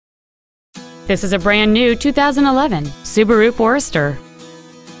This is a brand new 2011 Subaru Forester.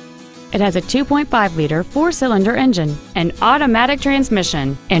 It has a 2.5-liter four-cylinder engine, an automatic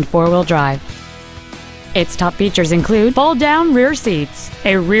transmission, and four-wheel drive. Its top features include fold-down rear seats,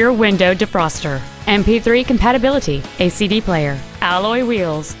 a rear window defroster, MP3 compatibility, a CD player, alloy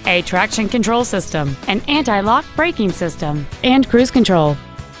wheels, a traction control system, an anti-lock braking system, and cruise control.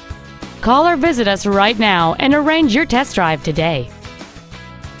 Call or visit us right now and arrange your test drive today.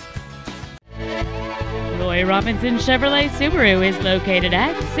 Roy Robinson Chevrolet Subaru is located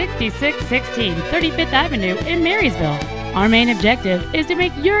at 6616 35th Avenue in Marysville. Our main objective is to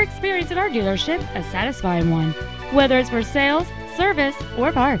make your experience at our dealership a satisfying one, whether it's for sales, service,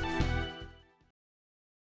 or parts.